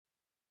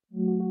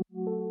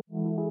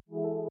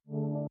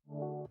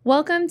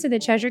Welcome to the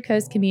Treasure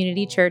Coast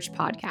Community Church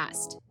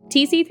podcast.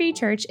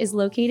 TC3.Church is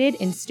located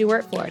in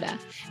Stuart, Florida,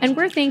 and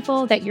we're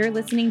thankful that your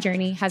listening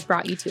journey has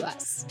brought you to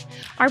us.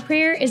 Our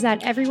prayer is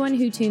that everyone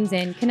who tunes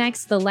in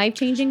connects the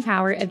life-changing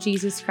power of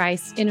Jesus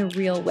Christ in a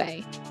real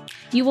way.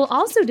 You will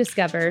also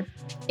discover,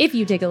 if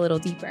you dig a little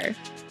deeper,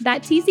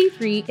 that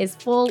TC3 is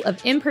full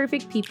of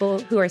imperfect people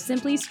who are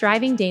simply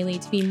striving daily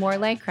to be more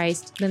like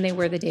Christ than they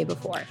were the day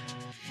before.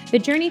 The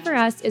journey for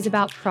us is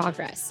about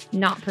progress,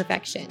 not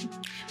perfection.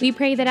 We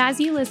pray that as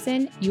you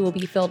listen, you will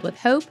be filled with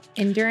hope,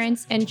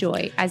 endurance, and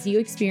joy as you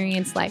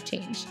experience life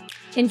change.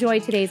 Enjoy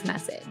today's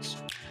message.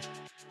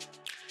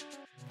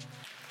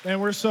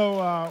 Man, we're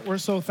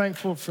so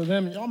thankful for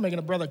them. Y'all making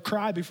a brother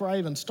cry before I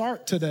even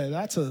start today.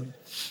 That's a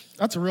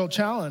real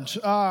challenge.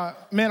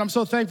 Man, I'm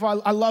so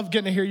thankful. I love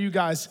getting to hear you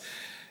guys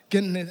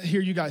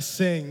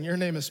sing. Your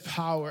name is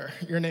power.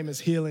 Your name is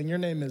healing. Your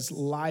name is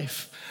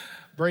life.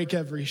 Break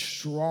every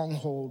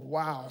stronghold.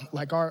 Wow.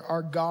 Like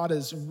our God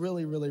is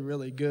really, really,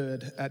 really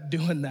good at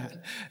doing that.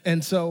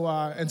 And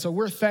so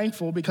we're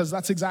thankful because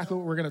that's exactly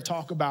what we're going to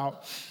talk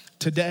about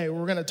today.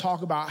 We're going to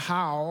talk about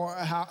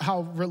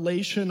how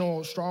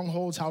relational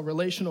strongholds, how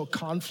relational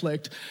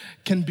conflict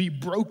can be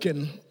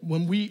broken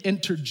when we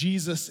enter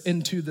Jesus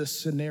into this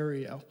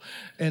scenario.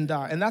 And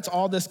that's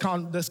all this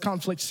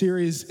conflict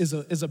series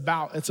is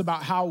about. It's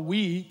about how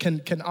we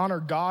can honor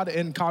God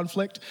in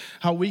conflict,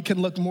 how we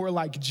can look more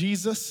like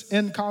Jesus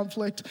in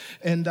conflict,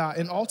 and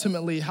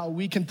ultimately how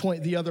we can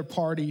point the other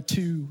party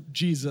to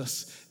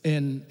Jesus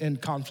in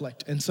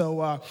conflict. And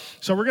so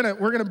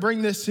we're gonna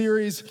bring this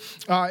series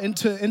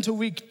into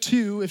week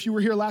 2. If you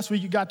were here last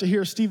week, you got to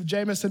hear Steve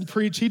Jamison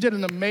preach. He did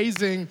an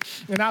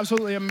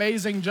absolutely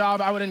amazing job.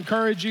 I would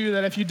encourage you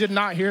that if you did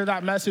not hear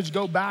that message,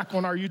 go back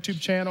on our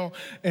YouTube channel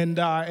and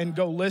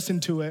go listen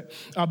to it.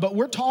 But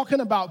we're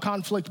talking about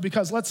conflict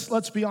because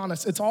let's be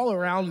honest, it's all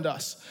around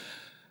us.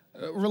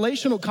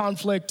 Relational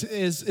conflict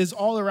is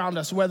all around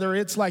us, whether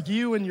it's like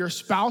you and your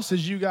spouse,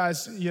 as you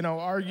guys,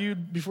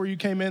 argued before you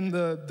came in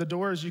the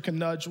doors, you can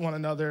nudge one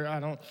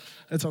another.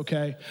 It's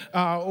okay.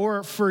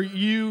 Or for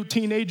you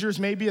teenagers,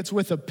 maybe it's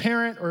with a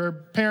parent,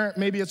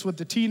 maybe it's with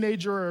the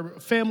teenager or a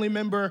family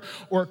member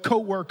or a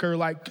coworker.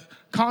 Like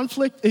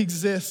conflict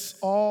exists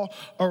all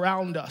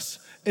around us.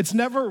 It's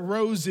never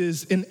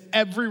roses in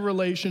every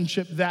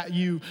relationship that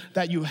you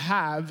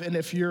have, and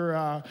if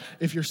you're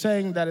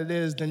saying that it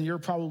is, then you're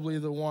probably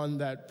the one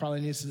that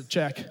probably needs to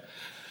check.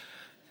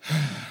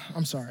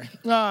 I'm sorry.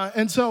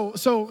 And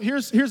so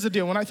here's the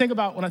deal. When I think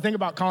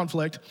about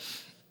conflict,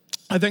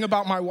 I think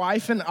about my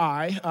wife and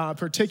I,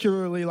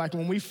 particularly like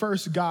when we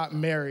first got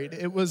married.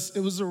 It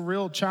was a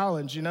real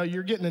challenge.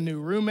 You're getting a new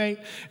roommate,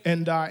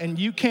 and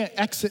you can't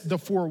exit the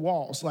 4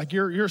 walls. Like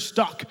you're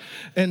stuck.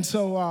 And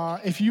so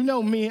if you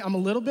know me, I'm a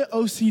little bit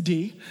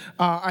OCD.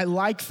 I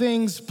like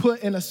things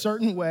put in a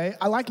certain way.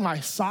 I like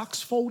my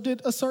socks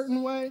folded a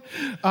certain way.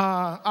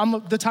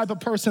 I'm the type of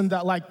person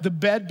that like the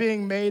bed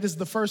being made is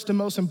the first and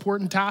most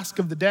important task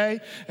of the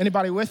day.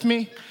 Anybody with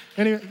me?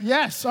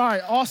 Yes. All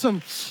right.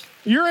 Awesome.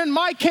 You're in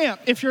my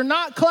camp. If you're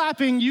not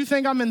clapping, you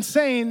think I'm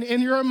insane,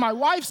 and you're in my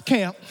wife's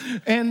camp,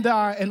 and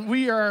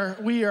we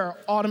are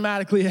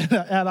automatically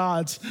at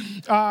odds.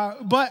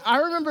 But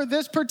I remember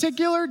this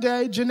particular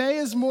day.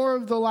 Janae is more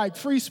of the like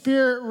free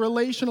spirit,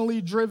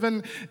 relationally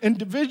driven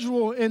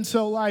individual, and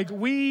so like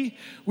we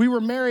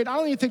were married. I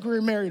don't even think we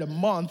were married a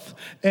month,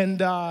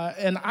 and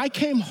I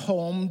came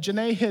home.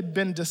 Janae had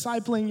been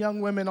discipling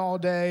young women all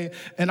day,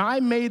 and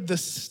I made the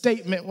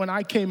statement when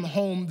I came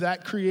home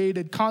that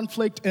created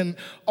conflict and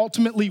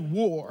ultimately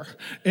war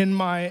in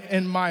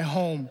my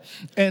home.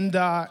 And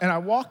I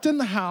walked in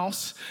the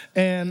house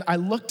and I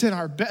looked in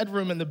our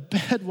bedroom and the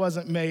bed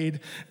wasn't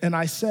made. And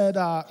I said,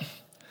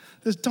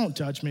 don't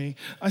judge me.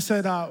 I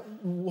said,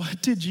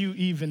 what did you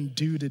even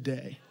do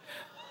today?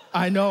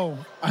 I know,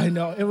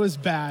 it was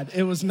bad.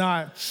 It was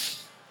not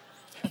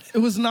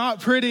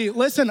pretty.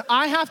 Listen,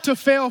 I have to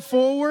fail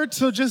forward,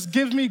 so just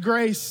give me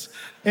grace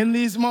in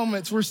these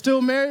moments. We're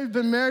still married,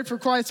 been married for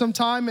quite some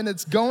time, and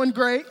it's going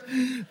great.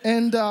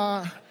 And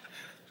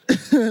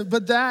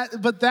but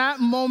that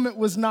moment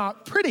was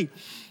not pretty.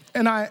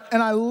 And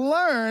I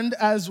learned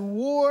as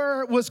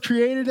war was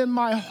created in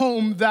my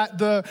home that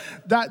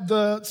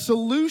the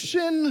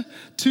solution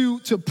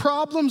to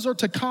problems or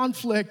to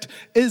conflict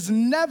is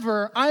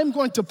never, I'm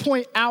going to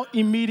point out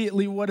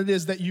immediately what it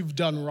is that you've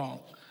done wrong.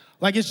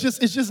 Like it's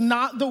just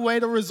not the way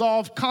to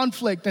resolve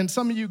conflict. And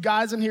some of you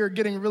guys in here are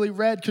getting really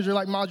red because you're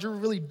like, Maj, you're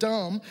really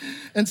dumb.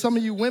 And some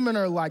of you women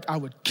are like, I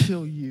would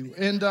kill you.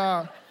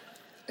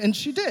 And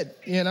she did,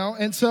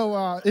 and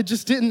so it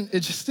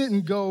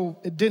didn't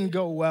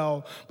go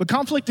well. But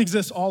conflict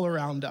exists all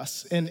around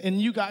us,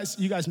 and you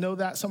guys know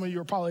that. Some of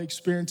you are probably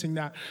experiencing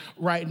that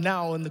right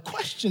now. And the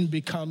question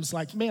becomes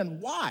like,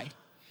 man, why?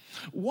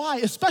 Why?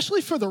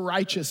 Especially for the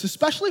righteous,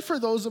 especially for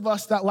those of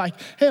us that like,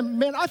 hey,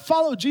 man, I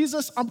follow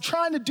Jesus. I'm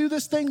trying to do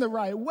this thing the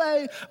right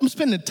way. I'm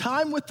spending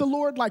time with the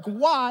Lord. Like,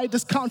 why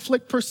does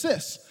conflict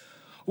persist?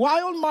 Why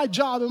on my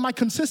job am I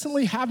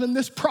consistently having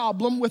this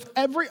problem with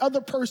every other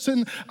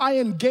person I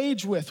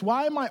engage with?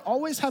 Why am I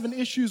always having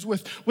issues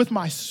with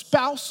my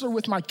spouse or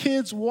with my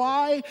kids?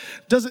 Why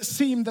does it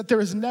seem that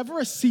there is never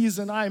a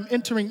season I am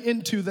entering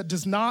into that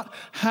does not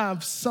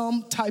have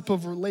some type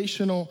of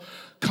relational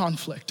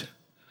conflict?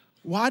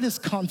 Why does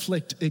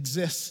conflict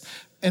exist?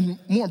 And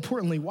more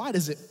importantly, why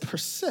does it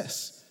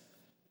persist?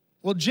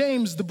 Well,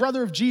 James, the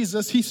brother of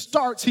Jesus,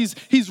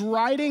 he's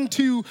writing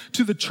to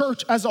the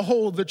church as a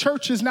whole. The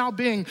church is now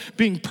being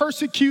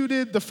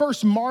persecuted. The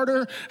first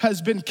martyr has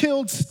been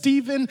killed,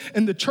 Stephen,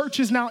 and the church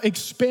is now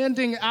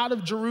expanding out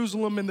of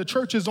Jerusalem, and the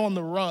church is on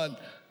the run.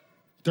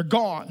 They're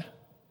gone.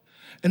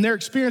 And they're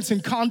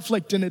experiencing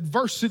conflict and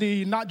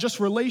adversity, not just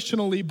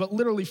relationally, but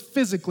literally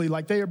physically,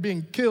 like they are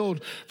being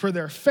killed for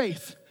their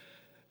faith.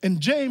 And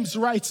James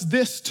writes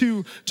this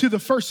to the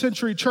first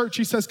century church.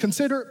 He says,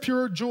 consider it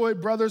pure joy,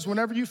 brothers,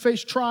 whenever you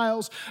face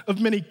trials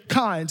of many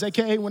kinds,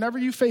 aka whenever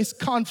you face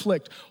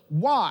conflict.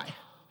 Why?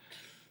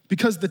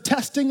 Because the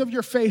testing of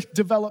your faith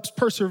develops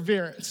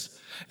perseverance.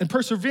 And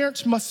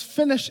perseverance must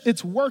finish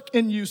its work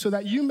in you so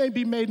that you may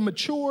be made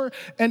mature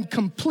and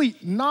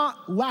complete,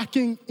 not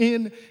lacking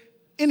in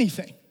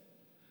anything.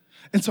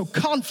 And so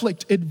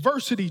conflict,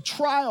 adversity,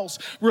 trials,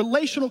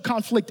 relational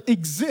conflict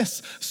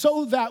exists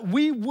so that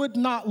we would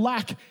not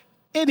lack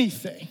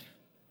anything.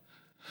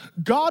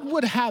 God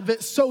would have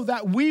it so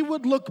that we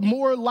would look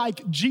more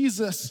like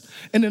Jesus.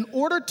 And in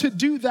order to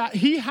do that,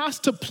 he has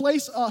to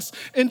place us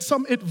in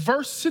some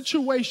adverse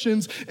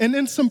situations and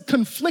in some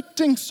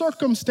conflicting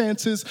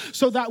circumstances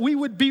so that we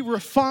would be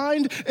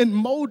refined and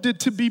molded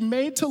to be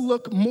made to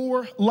look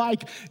more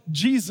like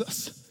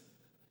Jesus.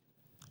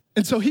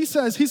 And so he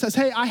says,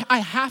 hey, I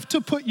have to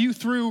put you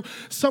through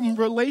some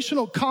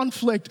relational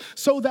conflict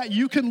so that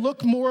you can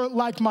look more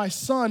like my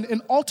son.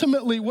 And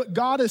ultimately what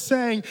God is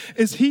saying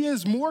is he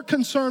is more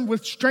concerned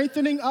with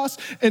strengthening us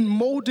and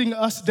molding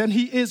us than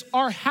he is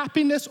our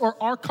happiness or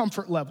our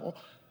comfort level.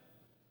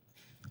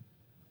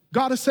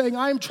 God is saying,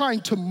 I am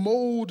trying to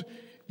mold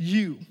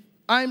you.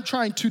 I am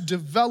trying to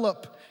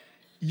develop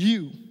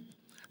you.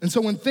 And so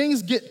when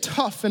things get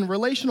tough and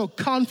relational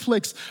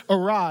conflicts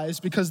arise,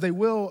 because they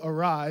will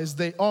arise,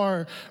 they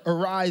are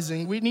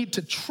arising, we need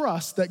to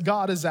trust that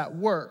God is at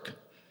work.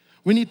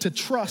 We need to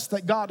trust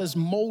that God is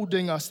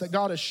molding us, that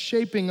God is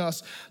shaping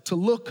us to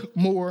look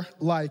more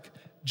like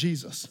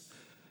Jesus.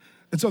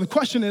 And so the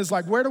question is,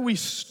 like, where do we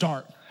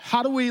start?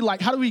 How do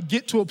we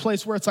get to a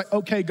place where it's like,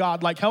 okay,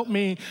 God, like, help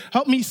me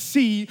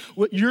see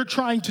what you're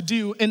trying to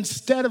do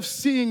instead of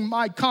seeing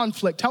my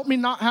conflict. Help me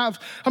not have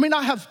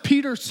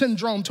Peter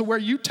syndrome to where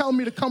you tell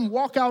me to come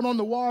walk out on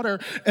the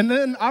water and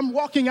then I'm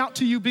walking out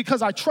to you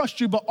because I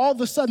trust you, but all of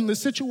a sudden the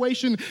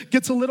situation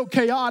gets a little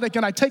chaotic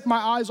and I take my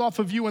eyes off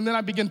of you and then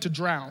I begin to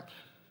drown.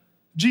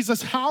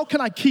 Jesus, how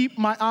can I keep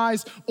my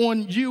eyes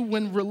on you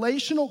when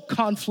relational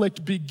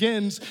conflict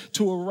begins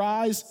to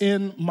arise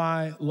in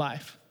my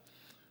life?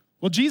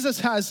 Well, Jesus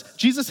has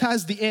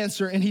the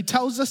answer, and he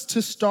tells us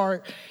to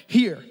start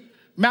here.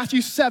 Matthew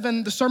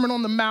 7, the Sermon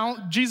on the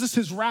Mount, Jesus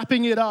is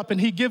wrapping it up,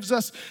 and he gives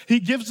us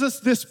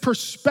this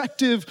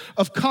perspective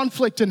of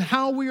conflict and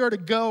how we are to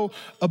go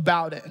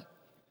about it.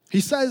 He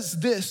says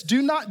this,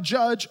 do not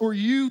judge, or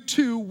you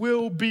too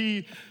will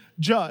be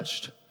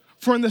judged.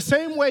 For in the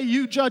same way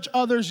you judge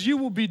others, you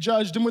will be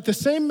judged, and with the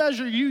same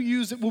measure you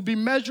use, it will be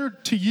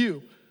measured to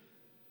you.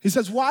 He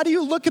says, why do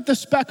you look at the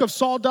speck of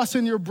sawdust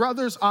in your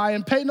brother's eye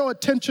and pay no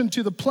attention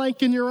to the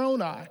plank in your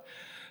own eye?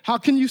 How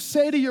can you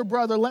say to your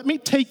brother, let me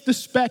take the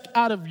speck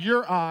out of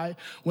your eye,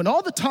 when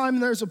all the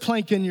time there's a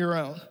plank in your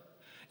own?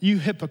 You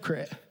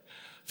hypocrite.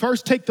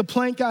 First take the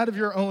plank out of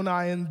your own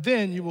eye, and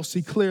then you will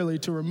see clearly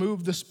to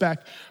remove the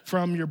speck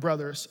from your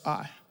brother's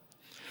eye.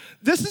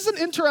 This is an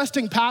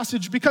interesting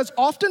passage because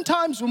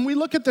oftentimes when we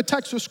look at the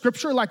text of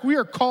scripture, like, we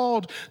are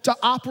called to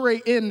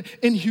operate in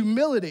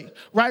humility,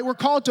 right? We're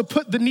called to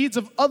put the needs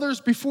of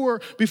others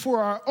before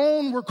our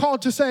own. We're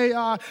called to say,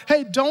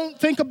 hey, don't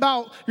think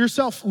about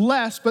yourself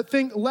less, but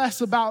think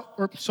less about,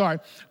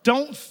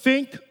 don't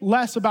think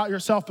less about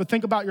yourself, but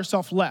think about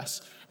yourself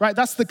less, right?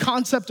 That's the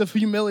concept of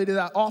humility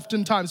that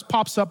oftentimes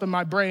pops up in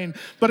my brain.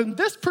 But in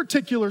this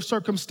particular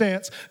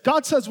circumstance,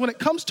 God says when it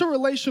comes to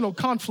relational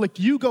conflict,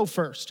 you go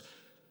first.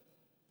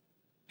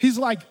 He's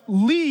like,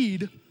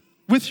 lead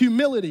with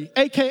humility,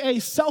 AKA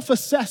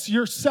self-assess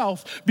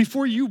yourself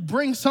before you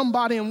bring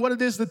somebody and what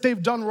it is that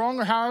they've done wrong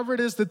or however it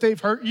is that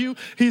they've hurt you.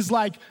 He's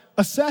like,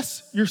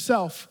 assess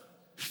yourself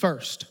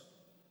first.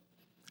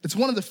 It's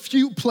one of the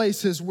few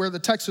places where the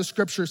text of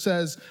scripture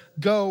says,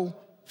 go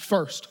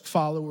first,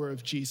 follower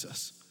of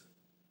Jesus.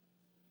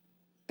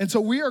 And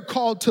so we are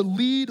called to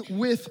lead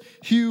with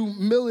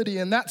humility,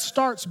 and that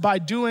starts by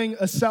doing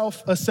a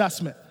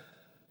self-assessment.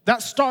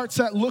 That starts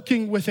at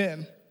looking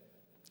within.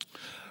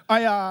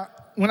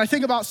 When I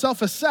think about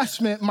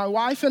self-assessment, my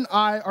wife and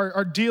I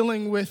are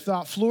dealing with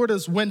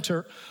Florida's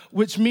winter,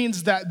 which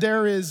means that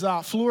there is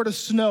Florida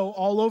snow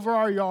all over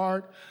our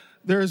yard.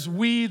 There's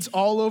weeds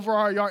all over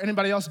our yard.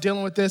 Anybody else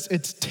dealing with this?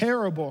 It's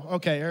terrible.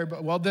 Okay,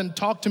 everybody, well then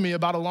talk to me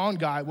about a lawn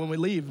guy when we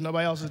leave.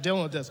 Nobody else is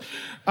dealing with this.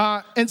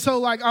 And so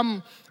like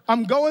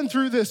I'm going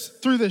through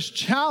this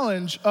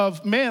challenge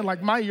of, man,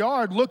 like my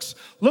yard looks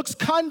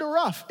kind of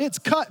rough. It's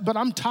cut, but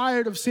I'm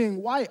tired of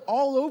seeing white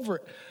all over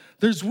it.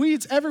 There's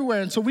weeds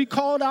everywhere. And so we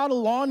called out a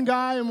lawn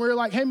guy and we're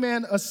like, hey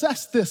man,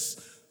 assess this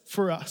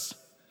for us.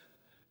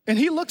 And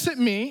he looks at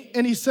me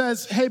and he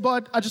says, hey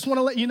bud, I just want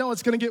to let you know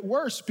it's going to get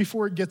worse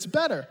before it gets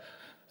better.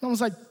 And I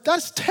was like,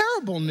 that's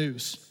terrible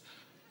news.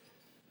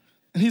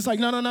 And he's like,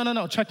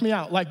 no, check me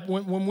out. Like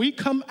when we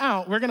come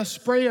out, we're gonna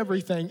spray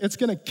everything. It's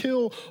gonna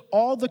kill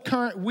all the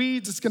current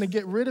weeds. It's gonna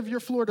get rid of your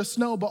Florida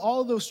snow, but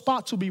all of those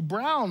spots will be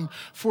brown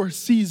for a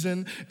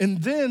season, and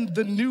then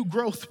the new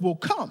growth will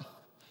come.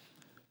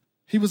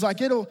 He was like,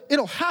 it'll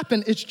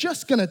happen. It's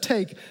just gonna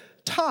take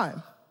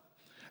time.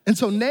 And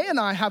so Nay and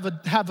I have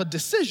a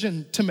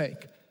decision to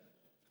make.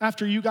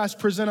 After you guys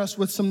present us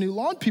with some new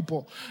lawn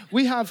people,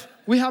 we have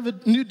a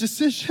new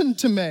decision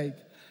to make.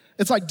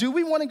 It's like, do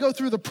we want to go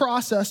through the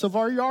process of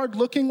our yard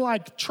looking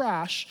like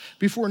trash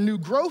before new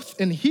growth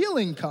and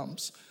healing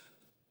comes?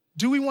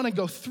 Do we want to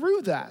go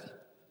through that?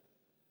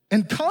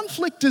 And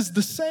conflict is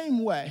the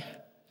same way.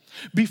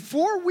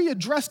 Before we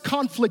address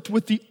conflict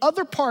with the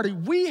other party,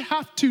 we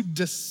have to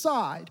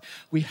decide.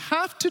 We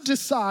have to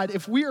decide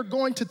if we are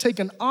going to take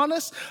an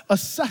honest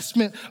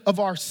assessment of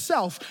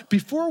ourselves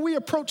before we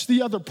approach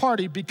the other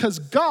party, because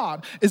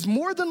God is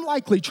more than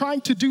likely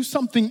trying to do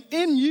something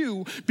in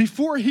you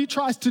before he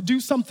tries to do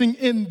something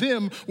in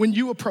them when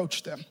you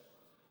approach them.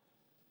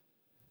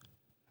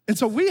 And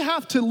so we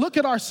have to look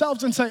at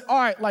ourselves and say, all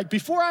right, like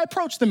before I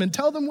approach them and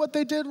tell them what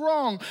they did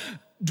wrong,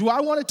 do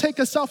I want to take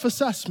a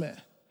self-assessment?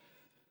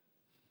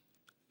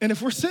 And if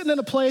we're sitting in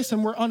a place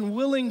and we're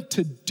unwilling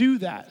to do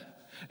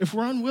that, if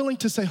we're unwilling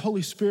to say,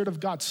 Holy Spirit of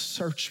God,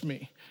 search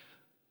me.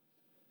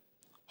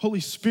 Holy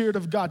Spirit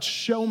of God,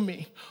 show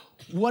me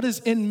what is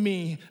in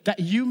me that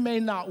you may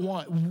not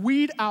want.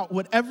 Weed out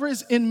whatever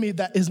is in me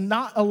that is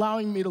not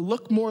allowing me to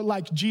look more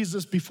like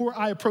Jesus before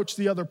I approach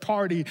the other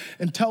party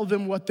and tell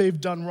them what they've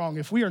done wrong.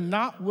 If we are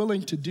not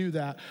willing to do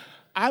that,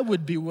 I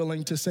would be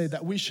willing to say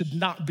that we should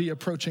not be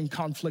approaching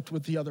conflict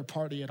with the other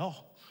party at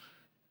all.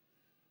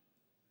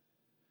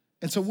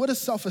 And so what does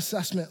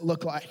self-assessment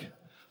look like?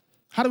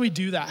 How do we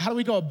do that? How do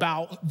we go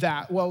about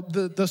that? Well,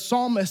 the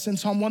psalmist in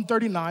Psalm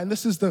 139,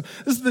 this is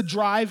the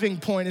driving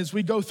point as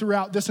we go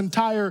throughout this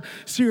entire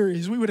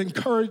series. We would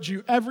encourage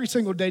you every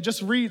single day,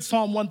 just read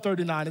Psalm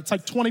 139. It's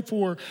like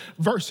 24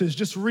 verses.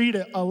 Just read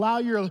it. Allow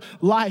your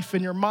life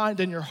and your mind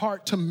and your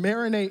heart to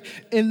marinate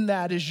in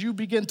that as you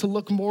begin to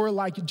look more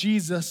like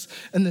Jesus.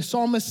 And the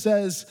psalmist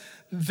says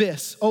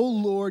this, "O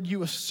Lord, you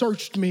have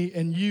searched me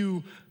and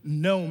you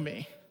know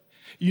me.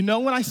 You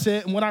know when I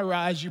sit and when I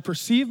rise, you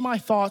perceive my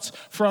thoughts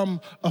from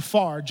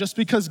afar." Just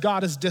because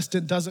God is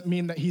distant doesn't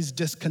mean that he's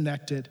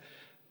disconnected.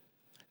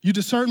 You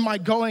discern my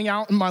going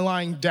out and my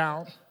lying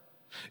down.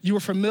 You are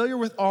familiar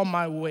with all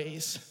my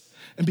ways.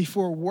 And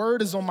before a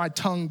word is on my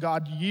tongue,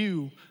 God,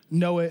 you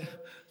know it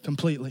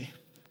completely.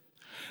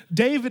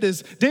 David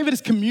is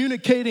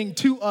communicating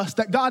to us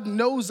that God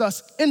knows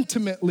us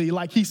intimately,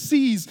 like he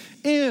sees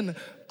in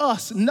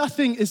us.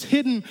 Nothing is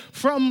hidden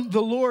from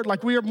the Lord.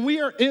 Like we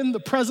are in the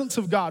presence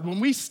of God.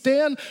 When we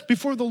stand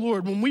before the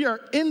Lord, when we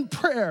are in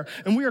prayer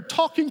and we are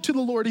talking to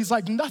the Lord, he's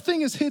like,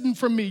 nothing is hidden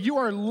from me. You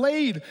are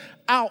laid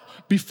out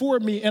before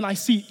me, and I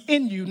see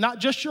in you, not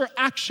just your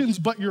actions,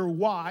 but your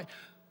why.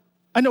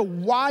 I know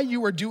why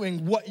you are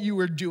doing what you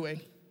are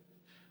doing.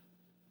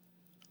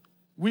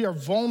 We are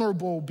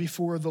vulnerable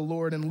before the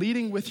Lord, and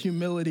leading with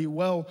humility,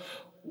 well,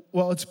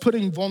 it's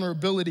putting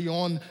vulnerability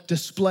on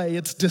display.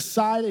 It's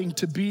deciding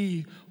to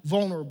be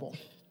vulnerable.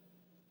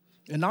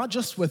 And not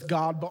just with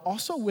God, but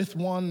also with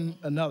one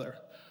another.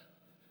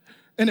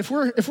 And if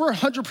we're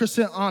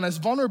 100%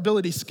 honest,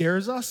 vulnerability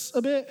scares us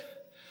a bit.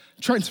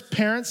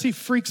 Transparency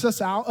freaks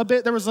us out a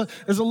bit. There's a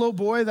little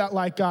boy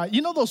that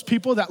you know those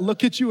people that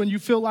look at you and you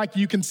feel like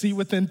you can see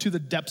within to the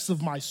depths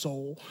of my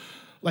soul?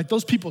 Like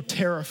those people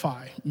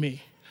terrify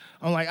me.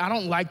 I'm like, I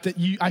don't like that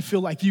I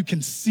feel like you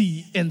can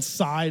see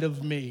inside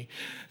of me.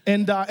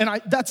 And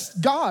that's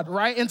God,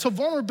 right? And so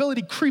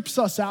vulnerability creeps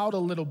us out a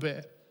little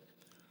bit.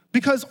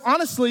 Because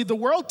honestly, the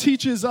world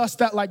teaches us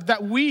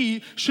that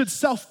we should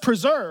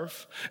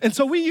self-preserve. And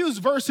so we use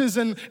verses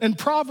in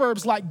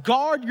Proverbs like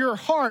guard your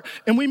heart,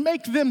 and we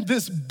make them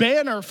this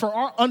banner for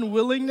our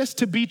unwillingness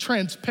to be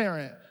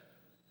transparent.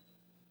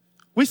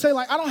 We say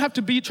I don't have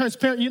to be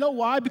transparent. You know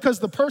why? Because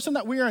the person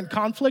that we are in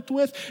conflict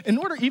with, in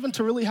order even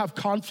to really have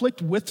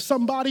conflict with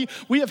somebody,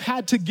 we have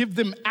had to give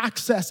them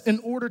access in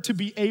order to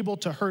be able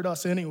to hurt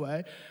us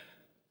anyway.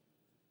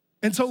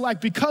 And so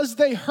because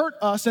they hurt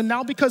us, and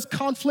now because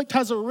conflict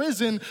has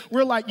arisen,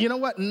 we're like, you know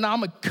what? Now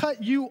I'm gonna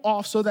cut you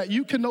off so that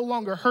you can no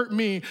longer hurt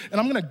me,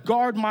 and I'm gonna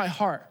guard my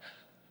heart.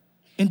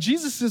 And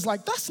Jesus is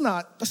like, that's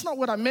not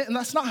what I meant, and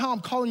that's not how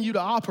I'm calling you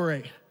to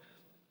operate.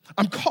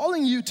 I'm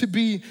calling you to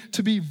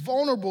be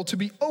vulnerable, to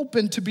be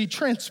open, to be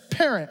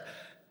transparent.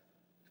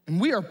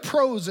 And we are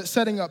pros at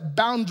setting up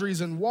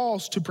boundaries and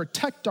walls to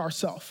protect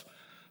ourselves.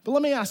 But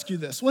let me ask you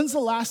this. When's the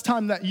last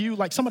time that you,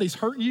 like somebody's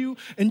hurt you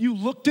and you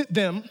looked at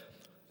them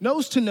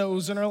nose to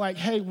nose and are like,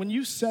 hey, when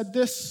you said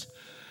this,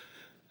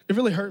 it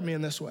really hurt me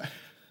in this way.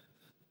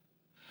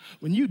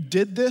 When you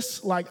did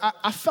this, like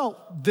I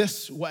felt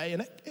this way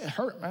and it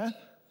hurt, man.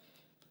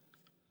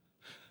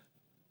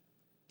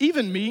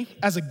 Even me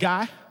as a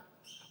guy,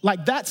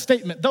 like that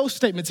statement, those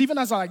statements, even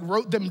as I like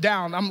wrote them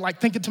down, I'm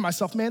like thinking to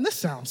myself, man, this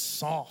sounds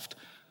soft.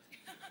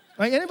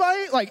 Like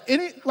anybody,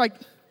 I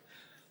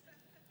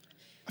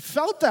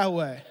felt that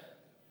way.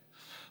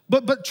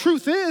 But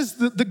truth is,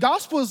 the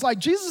gospel is like,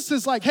 Jesus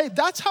is like, hey,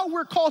 that's how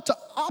we're called to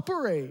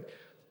operate.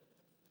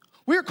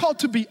 We are called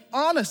to be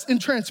honest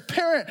and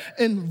transparent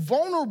and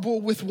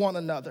vulnerable with one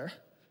another.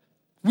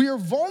 We are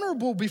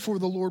vulnerable before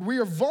the Lord. We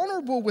are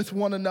vulnerable with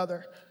one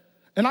another.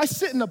 And I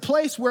sit in a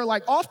place where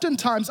like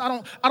oftentimes I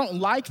don't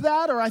like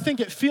that, or I think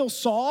it feels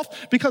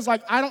soft because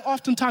like I don't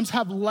oftentimes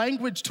have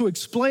language to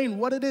explain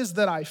what it is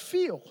that I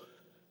feel.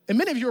 And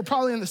many of you are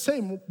probably in the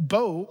same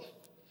boat.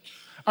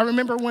 I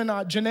remember when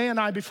Janae and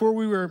I, before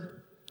we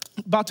were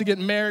about to get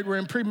married, we're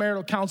in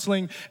premarital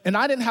counseling, and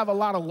I didn't have a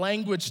lot of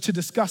language to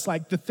discuss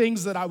like the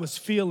things that I was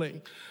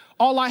feeling.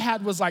 All I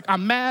had was like,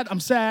 I'm mad, I'm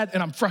sad,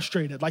 and I'm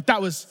frustrated. Like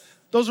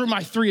those were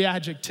my 3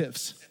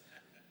 adjectives.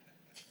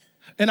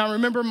 And I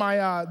remember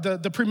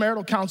the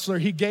premarital counselor,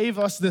 he gave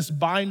us this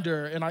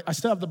binder, and I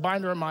still have the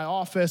binder in my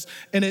office,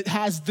 and it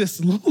has this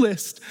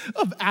list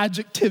of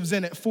adjectives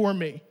in it for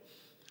me.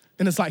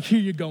 And it's like, here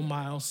you go,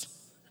 Miles.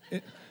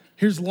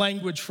 Here's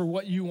language for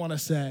what you want to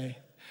say.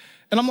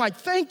 And I'm like,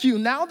 thank you.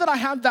 Now that I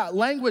have that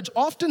language,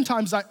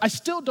 oftentimes I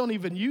still don't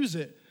even use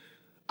it.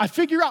 I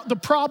figure out the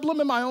problem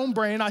in my own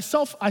brain. I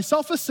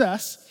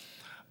self-assess.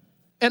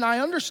 And I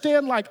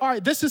understand like, all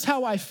right, this is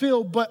how I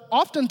feel, but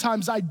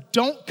oftentimes I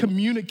don't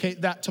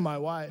communicate that to my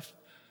wife.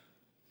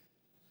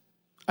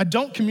 I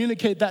don't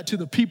communicate that to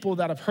the people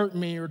that have hurt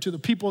me or to the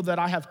people that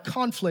I have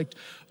conflict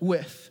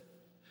with.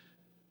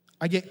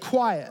 I get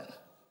quiet.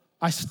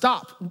 I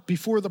stop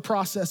before the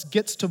process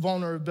gets to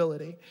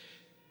vulnerability.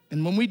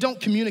 And when we don't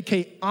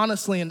communicate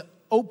honestly and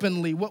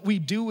openly, what we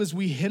do is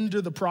we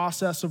hinder the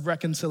process of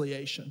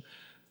reconciliation.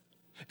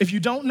 If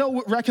you don't know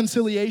what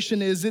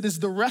reconciliation is, it is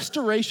the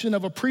restoration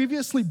of a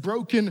previously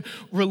broken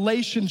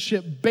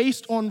relationship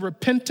based on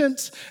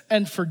repentance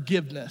and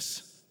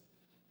forgiveness.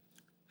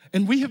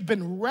 And we have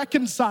been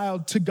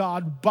reconciled to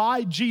God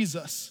by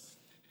Jesus.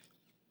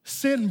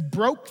 Sin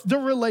broke the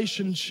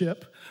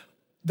relationship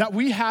that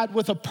we had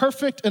with a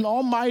perfect and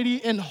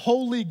almighty and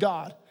holy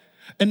God.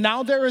 And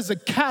now there is a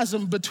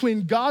chasm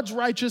between God's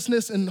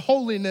righteousness and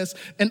holiness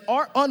and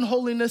our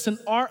unholiness and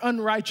our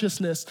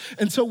unrighteousness.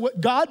 And so what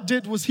God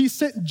did was he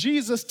sent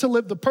Jesus to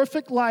live the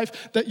perfect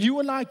life that you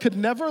and I could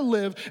never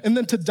live, and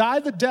then to die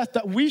the death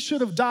that we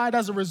should have died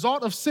as a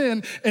result of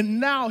sin. And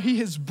now he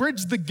has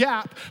bridged the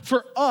gap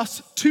for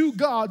us to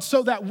God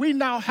so that we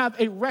now have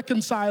a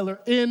reconciler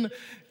in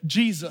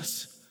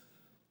Jesus.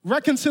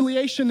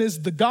 Reconciliation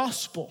is the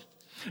gospel.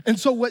 And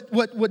so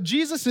what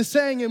Jesus is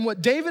saying and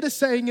what David is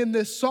saying in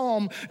this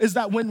psalm is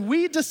that when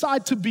we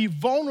decide to be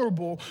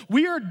vulnerable,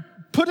 we are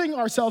putting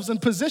ourselves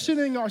and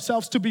positioning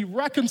ourselves to be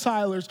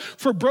reconcilers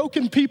for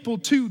broken people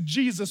to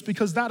Jesus,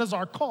 because that is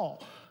our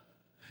call.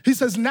 He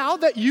says, now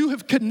that you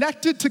have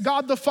connected to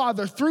God the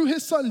Father through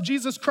his son,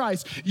 Jesus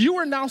Christ, you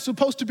are now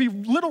supposed to be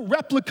little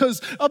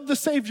replicas of the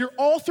Savior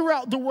all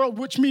throughout the world,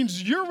 which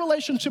means your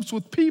relationships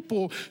with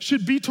people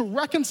should be to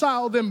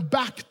reconcile them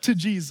back to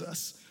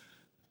Jesus,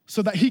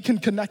 so that he can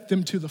connect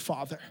them to the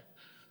Father.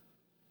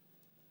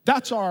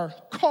 That's our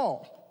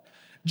call.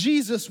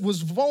 Jesus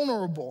was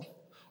vulnerable.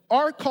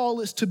 Our call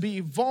is to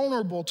be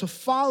vulnerable, to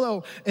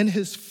follow in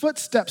his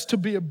footsteps, to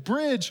be a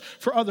bridge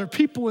for other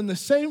people in the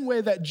same way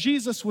that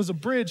Jesus was a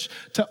bridge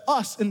to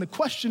us. And the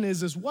question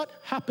is what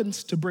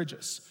happens to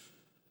bridges?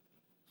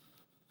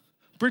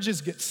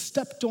 Bridges get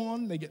stepped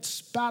on, they get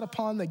spat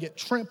upon, they get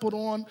trampled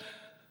on,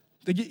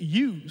 they get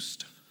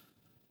used.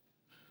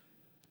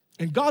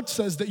 And God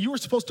says that you are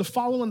supposed to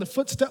follow in the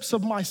footsteps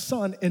of my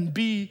son and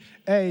be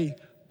a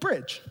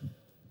bridge.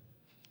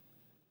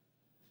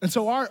 And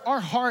so our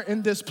heart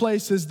in this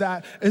place is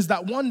that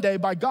one day,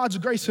 by God's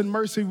grace and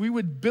mercy, we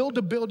would build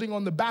a building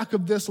on the back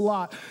of this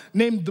lot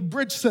named the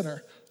Bridge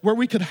Center, where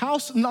we could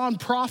house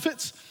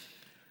nonprofits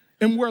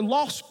and where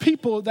lost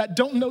people that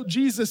don't know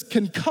Jesus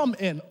can come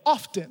in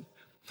often.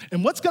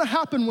 And what's gonna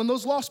happen when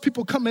those lost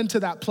people come into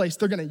that place?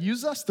 They're gonna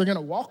use us, they're gonna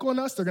walk on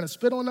us, they're gonna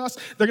spit on us,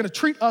 they're gonna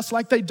treat us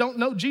like they don't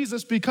know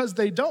Jesus because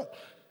they don't.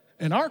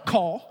 And our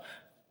call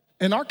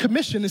and our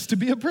commission is to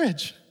be a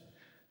bridge.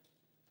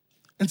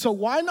 And so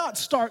why not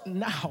start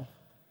now?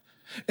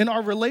 In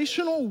our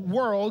relational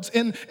worlds,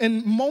 in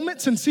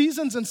moments and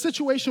seasons and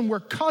situations where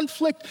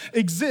conflict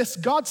exists,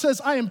 God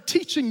says, I am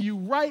teaching you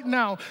right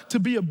now to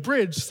be a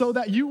bridge so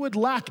that you would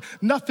lack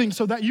nothing,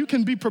 so that you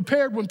can be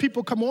prepared when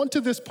people come onto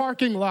this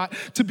parking lot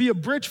to be a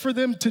bridge for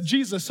them to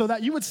Jesus, so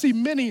that you would see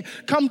many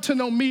come to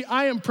know me.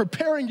 I am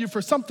preparing you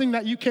for something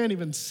that you can't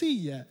even see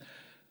yet.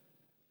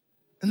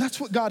 And that's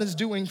what God is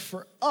doing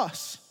for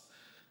us.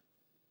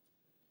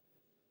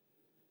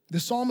 The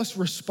psalmist's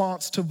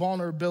response to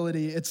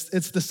vulnerability, it's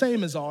the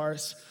same as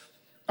ours.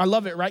 I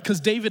love it, right?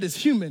 Because David is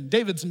human.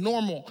 David's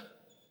normal.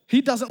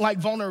 He doesn't like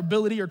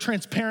vulnerability or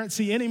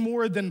transparency any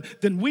more than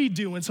we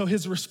do. And so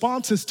his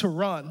response is to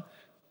run.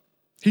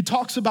 He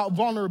talks about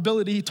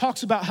vulnerability. He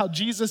talks about how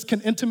Jesus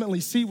can intimately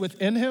see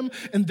within him.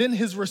 And then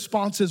his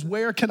response is,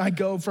 where can I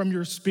go from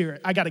your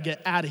spirit? I got to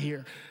get out of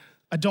here.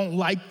 I don't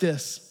like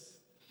this.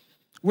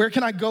 Where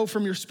can I go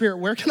from your spirit?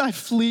 Where can I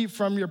flee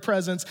from your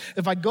presence?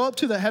 If I go up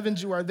to the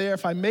heavens, you are there.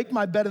 If I make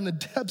my bed in the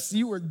depths,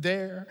 you are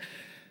there.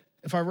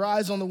 If I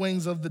rise on the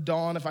wings of the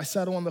dawn, if I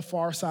settle on the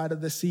far side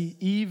of the sea,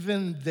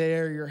 even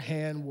there your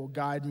hand will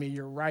guide me.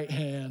 Your right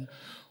hand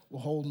will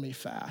hold me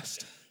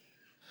fast.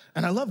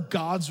 And I love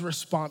God's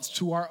response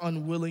to our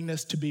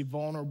unwillingness to be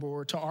vulnerable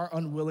or to our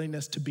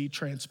unwillingness to be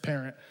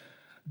transparent.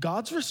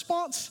 God's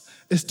response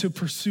is to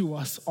pursue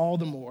us all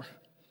the more.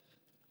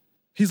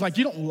 He's like,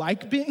 you don't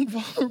like being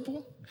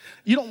vulnerable?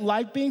 You don't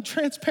like being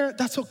transparent?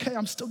 That's okay.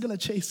 I'm still going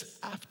to chase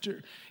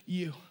after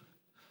you.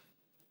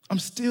 I'm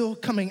still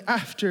coming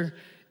after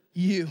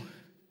you.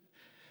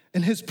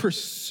 And his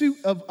pursuit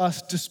of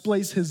us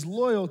displays his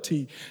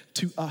loyalty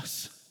to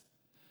us.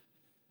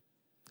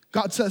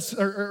 God says,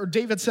 or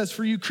David says,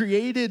 for you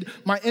created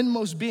my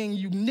inmost being.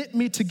 You knit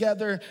me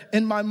together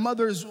in my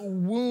mother's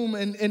womb.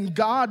 And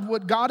God,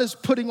 what God is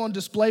putting on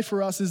display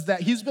for us is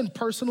that he's been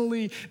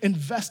personally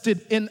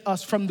invested in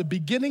us from the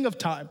beginning of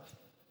time.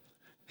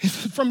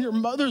 From your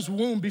mother's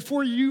womb,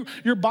 before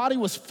your body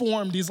was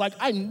formed, he's like,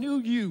 I knew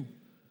you.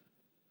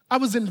 I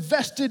was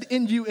invested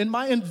in you, and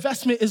my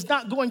investment is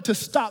not going to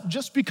stop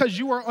just because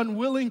you are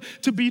unwilling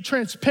to be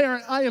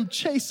transparent. I am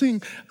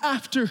chasing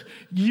after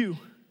you.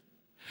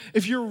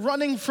 If you're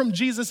running from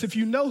Jesus, if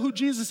you know who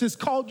Jesus has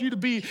called you to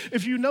be,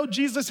 if you know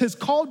Jesus has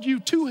called you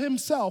to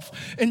himself,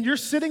 and you're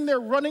sitting there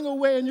running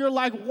away and you're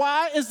like,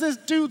 why is this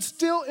dude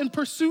still in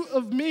pursuit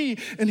of me?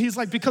 And he's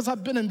like, because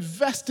I've been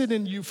invested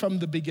in you from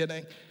the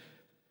beginning.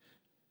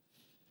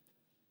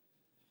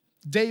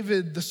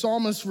 David, the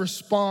psalmist's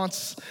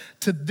response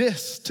to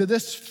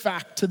this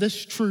fact, to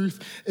this truth,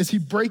 is he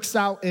breaks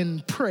out in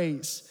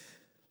praise.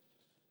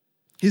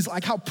 He's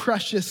like, how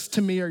precious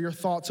to me are your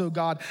thoughts, O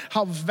God.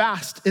 How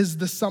vast is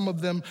the sum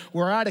of them.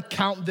 Were I to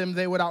count them,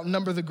 they would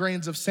outnumber the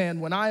grains of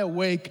sand. When I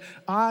awake,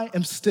 I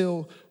am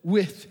still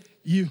with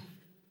you.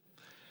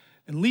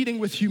 And leading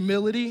with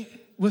humility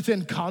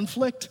within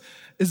conflict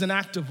is an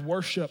act of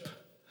worship.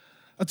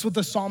 That's what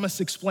the psalmist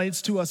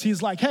explains to us.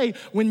 He's like, hey,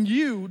 when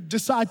you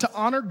decide to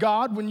honor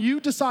God, when you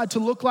decide to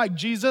look like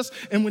Jesus,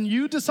 and when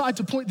you decide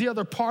to point the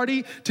other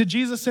party to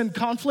Jesus in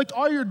conflict,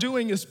 all you're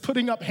doing is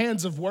putting up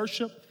hands of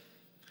worship.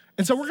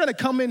 And so we're going to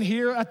come in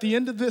here at the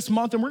end of this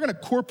month and we're going to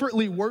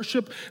corporately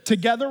worship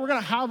together. We're going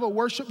to have a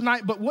worship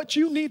night. But what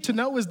you need to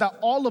know is that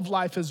all of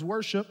life is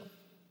worship.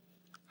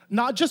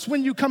 Not just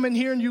when you come in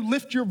here and you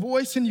lift your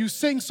voice and you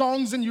sing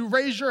songs and you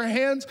raise your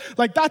hands.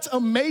 Like, that's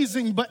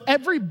amazing. But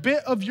every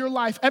bit of your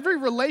life, every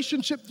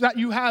relationship that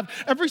you have,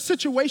 every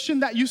situation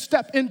that you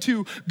step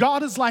into,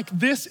 God is like,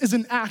 this is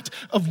an act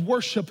of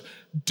worship.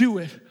 Do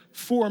it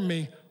for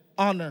me.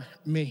 Honor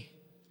me.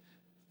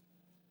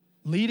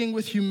 Leading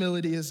with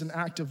humility is an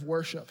act of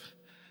worship.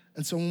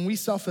 And so when we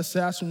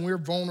self-assess, when we're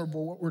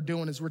vulnerable, what we're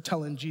doing is we're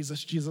telling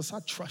Jesus, Jesus, I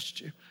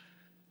trust you.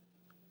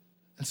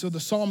 And so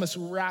the psalmist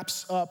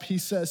wraps up. He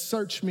says,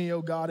 search me,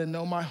 O God, and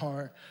know my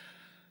heart.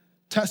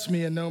 Test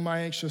me and know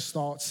my anxious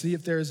thoughts. See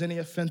if there is any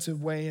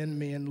offensive way in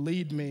me and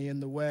lead me in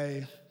the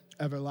way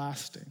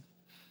everlasting.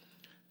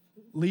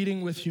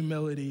 Leading with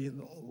humility,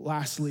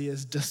 lastly,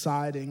 is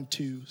deciding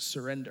to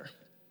surrender.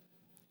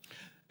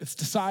 It's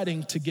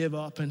deciding to give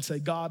up and say,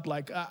 God,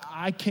 like,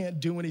 I can't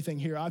do anything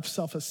here. I've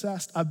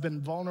self-assessed. I've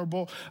been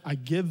vulnerable. I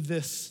give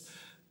this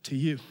to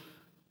you.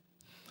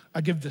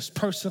 I give this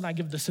person. I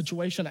give the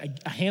situation.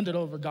 I hand it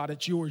over, God.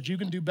 It's yours. You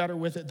can do better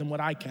with it than what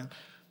I can.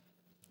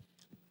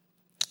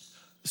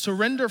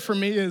 Surrender for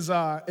me is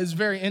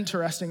very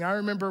interesting. I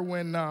remember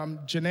when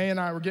Janae and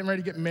I were getting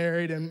ready to get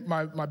married, and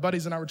my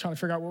buddies and I were trying to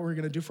figure out what we were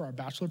going to do for our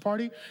bachelor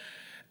party.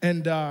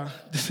 And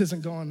this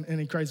isn't going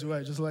any crazy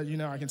way, just to let you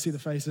know, I can see the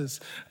faces.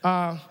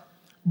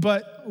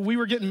 But we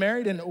were getting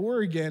married in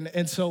Oregon,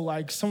 and so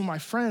like some of my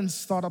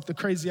friends thought up the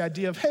crazy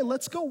idea of, hey,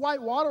 let's go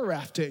white water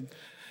rafting.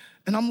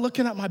 And I'm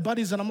looking at my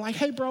buddies, and I'm like,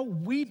 hey, bro,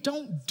 we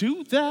don't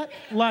do that.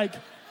 Like,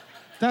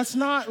 that's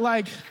not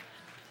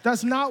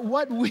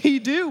what we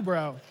do,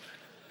 bro.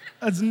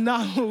 That's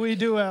not what we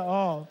do at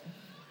all.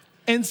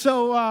 And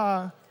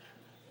so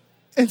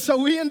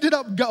we ended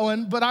up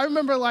going, but I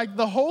remember like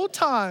the whole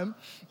time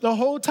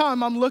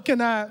I'm looking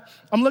at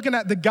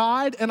the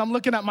guide and I'm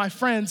looking at my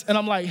friends and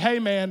I'm like, hey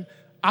man,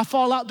 I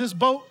fall out this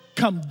boat,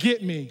 come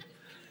get me.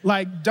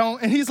 Like,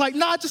 don't, and he's like,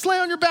 nah, just lay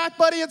on your back,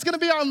 buddy, it's gonna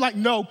be all right. I'm like,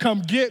 no,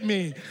 come get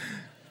me.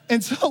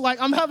 And so like,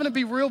 I'm having to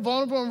be real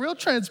vulnerable and real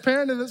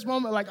transparent in this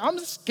moment. Like, I'm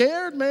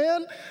scared,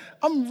 man.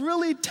 I'm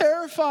really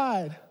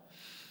terrified.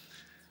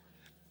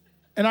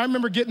 And I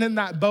remember getting in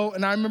that boat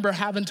and I remember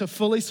having to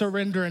fully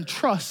surrender and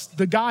trust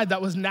the guide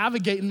that was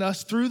navigating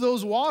us through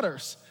those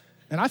waters.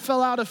 And I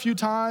fell out a few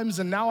times,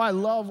 and now I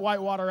love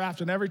whitewater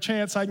rafting. Every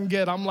chance I can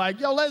get, I'm like,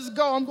 yo, let's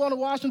go. I'm going to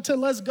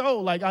Washington. Let's go.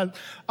 Like,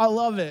 I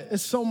love it.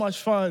 It's so much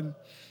fun.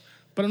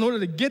 But in order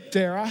to get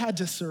there, I had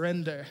to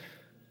surrender.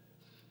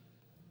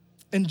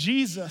 And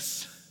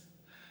Jesus,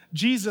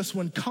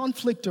 when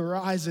conflict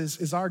arises,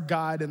 is our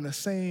guide in the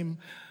same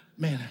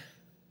manner.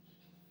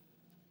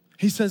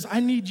 He says,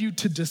 I need you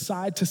to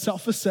decide to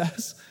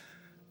self-assess.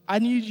 I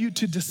need you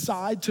to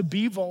decide to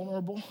be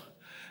vulnerable.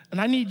 And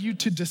I need you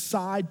to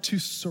decide to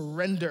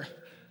surrender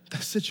the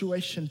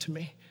situation to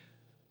me.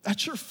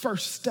 That's your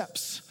first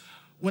steps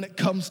when it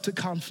comes to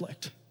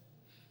conflict.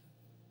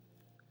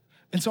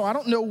 And so I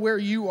don't know where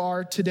you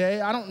are today.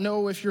 I don't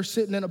know if you're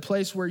sitting in a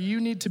place where you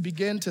need to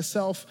begin to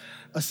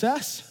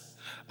self-assess.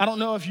 I don't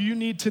know if you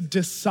need to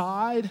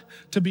decide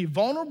to be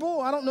vulnerable.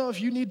 I don't know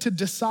if you need to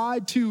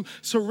decide to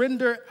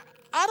surrender.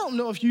 I don't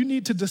know if you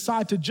need to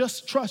decide to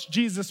just trust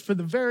Jesus for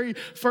the very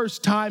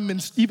first time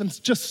and even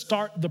just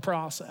start the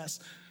process.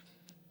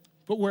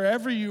 But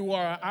wherever you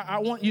are, I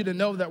want you to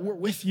know that we're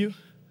with you,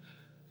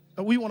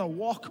 that we want to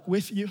walk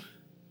with you.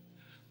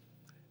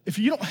 If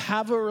you don't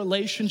have a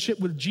relationship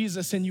with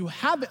Jesus and you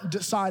haven't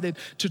decided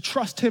to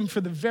trust him for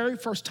the very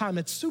first time,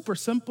 it's super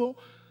simple.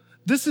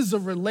 This is a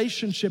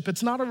relationship.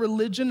 It's not a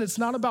religion. It's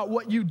not about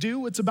what you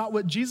do. It's about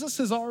what Jesus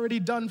has already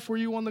done for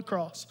you on the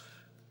cross.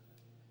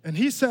 And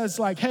he says,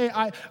 like, hey,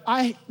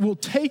 I will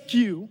take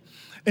you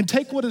and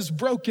take what is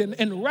broken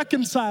and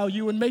reconcile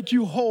you and make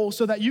you whole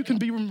so that you can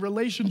be in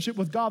relationship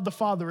with God the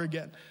Father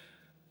again.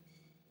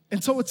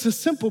 And so it's a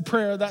simple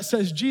prayer that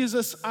says,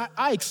 Jesus,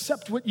 I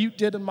accept what you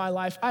did in my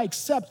life. I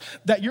accept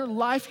that your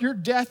life, your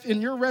death, and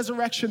your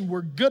resurrection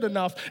were good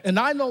enough, and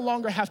I no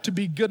longer have to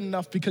be good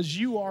enough because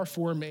you are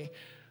for me.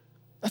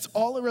 That's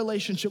all a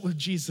relationship with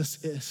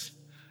Jesus is.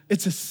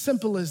 It's as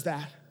simple as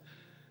that.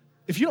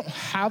 If you don't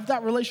have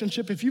that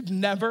relationship, if you've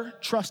never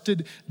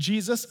trusted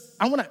Jesus,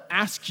 I want to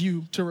ask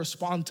you to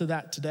respond to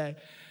that today.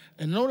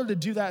 And in order to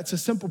do that, it's a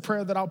simple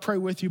prayer that I'll pray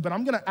with you, but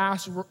I'm going to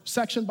ask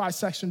section by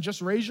section,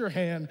 just raise your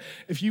hand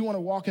if you want to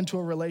walk into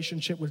a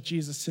relationship with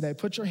Jesus today.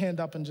 Put your hand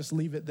up and just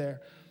leave it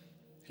there.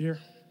 Here,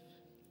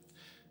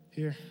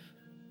 here,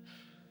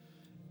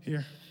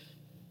 here,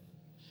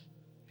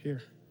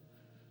 here,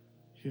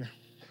 here.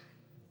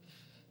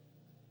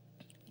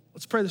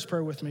 Let's pray this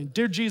prayer with me.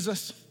 Dear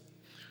Jesus,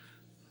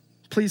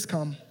 please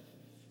come.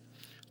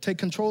 Take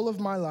control of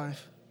my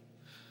life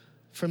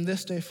from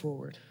this day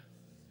forward.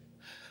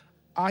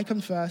 I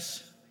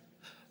confess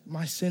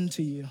my sin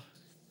to you,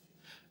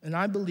 and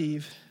I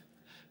believe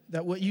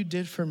that what you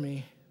did for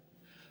me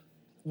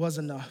was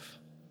enough.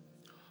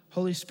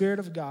 Holy Spirit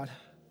of God,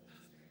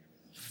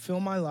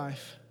 fill my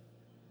life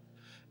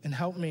and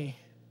help me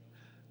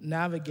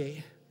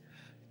navigate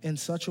in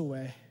such a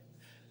way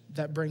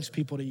that brings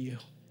people to you.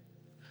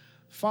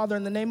 Father,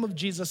 in the name of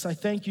Jesus, I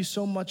thank you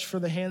so much for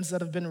the hands that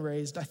have been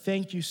raised. I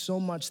thank you so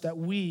much that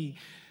we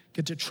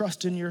get to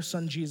trust in your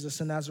son, Jesus,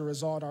 and as a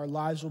result, our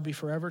lives will be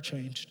forever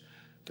changed.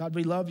 God,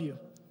 we love you,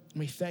 and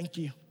we thank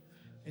you.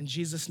 In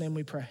Jesus' name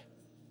we pray.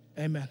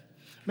 Amen.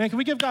 Man, can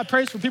we give God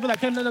praise for people that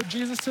came to know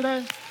Jesus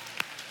today?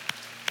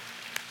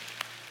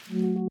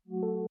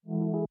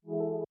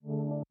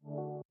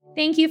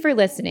 Thank you for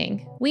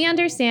listening. We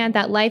understand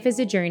that life is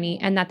a journey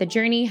and that the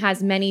journey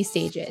has many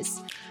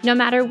stages. No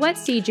matter what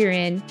stage you're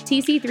in,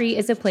 TC3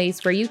 is a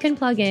place where you can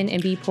plug in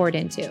and be poured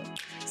into.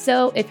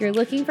 So if you're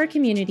looking for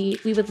community,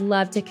 we would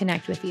love to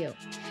connect with you.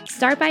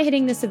 Start by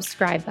hitting the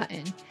subscribe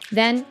button,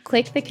 then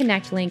click the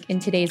connect link in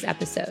today's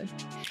episode.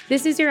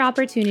 This is your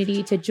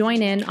opportunity to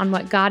join in on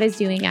what God is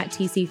doing at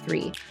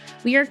TC3.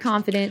 We are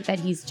confident that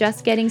he's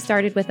just getting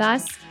started with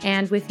us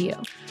and with you.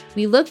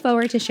 We look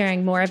forward to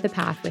sharing more of the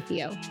path with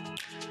you.